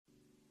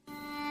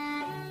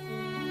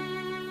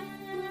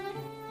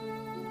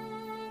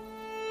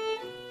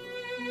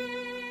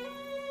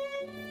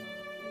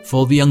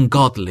for the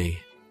ungodly,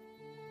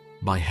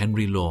 by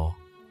Henry Law.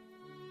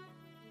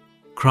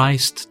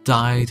 Christ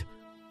died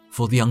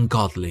for the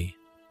ungodly,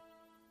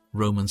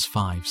 Romans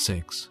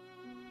 5:6.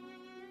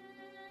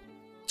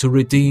 To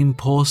redeem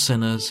poor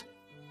sinners,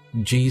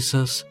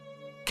 Jesus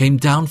came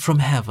down from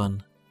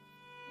heaven,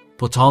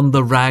 put on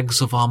the rags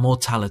of our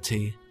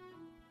mortality,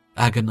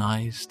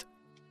 agonized,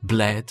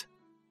 bled,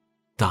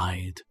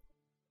 died.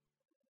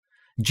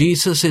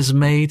 Jesus is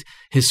made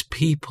his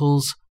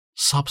people's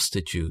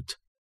substitute,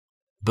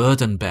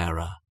 burden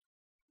bearer,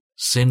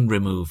 sin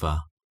remover,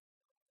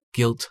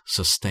 guilt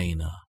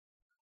sustainer.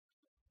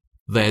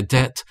 Their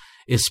debt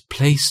is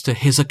placed to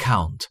his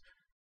account,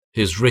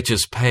 his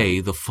riches pay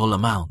the full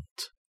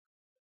amount.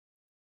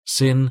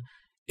 Sin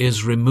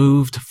is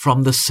removed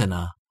from the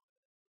sinner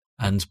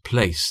and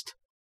placed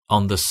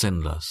on the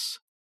sinless.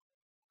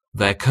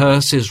 Their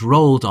curse is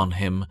rolled on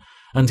him,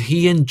 and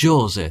he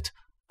endures it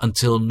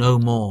until no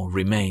more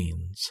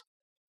remains.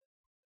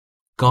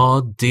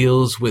 God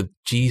deals with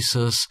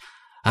Jesus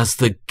as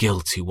the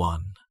guilty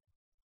one.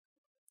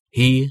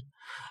 He,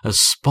 as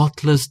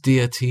spotless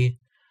deity,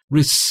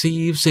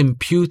 receives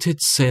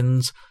imputed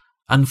sins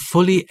and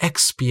fully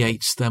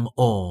expiates them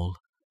all.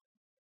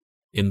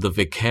 In the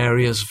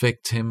vicarious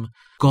victim,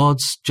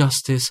 God's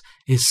justice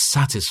is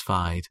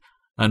satisfied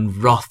and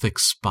wrath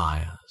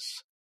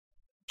expires.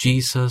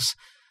 Jesus,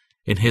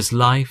 in his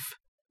life,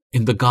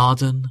 in the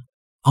garden,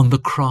 on the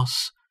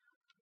cross,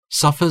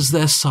 suffers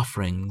their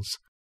sufferings,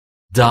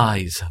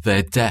 dies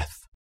their death,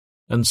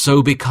 and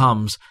so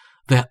becomes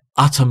their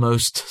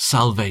uttermost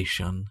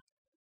salvation.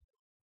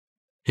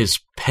 His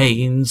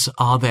pains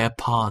are their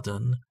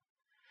pardon,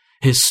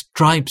 his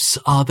stripes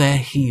are their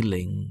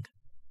healing,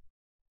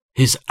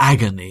 his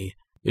agony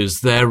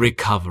is their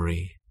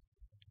recovery.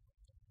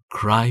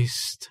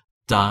 Christ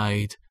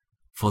died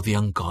for the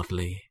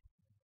ungodly,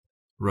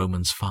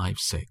 Romans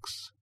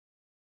 5:6.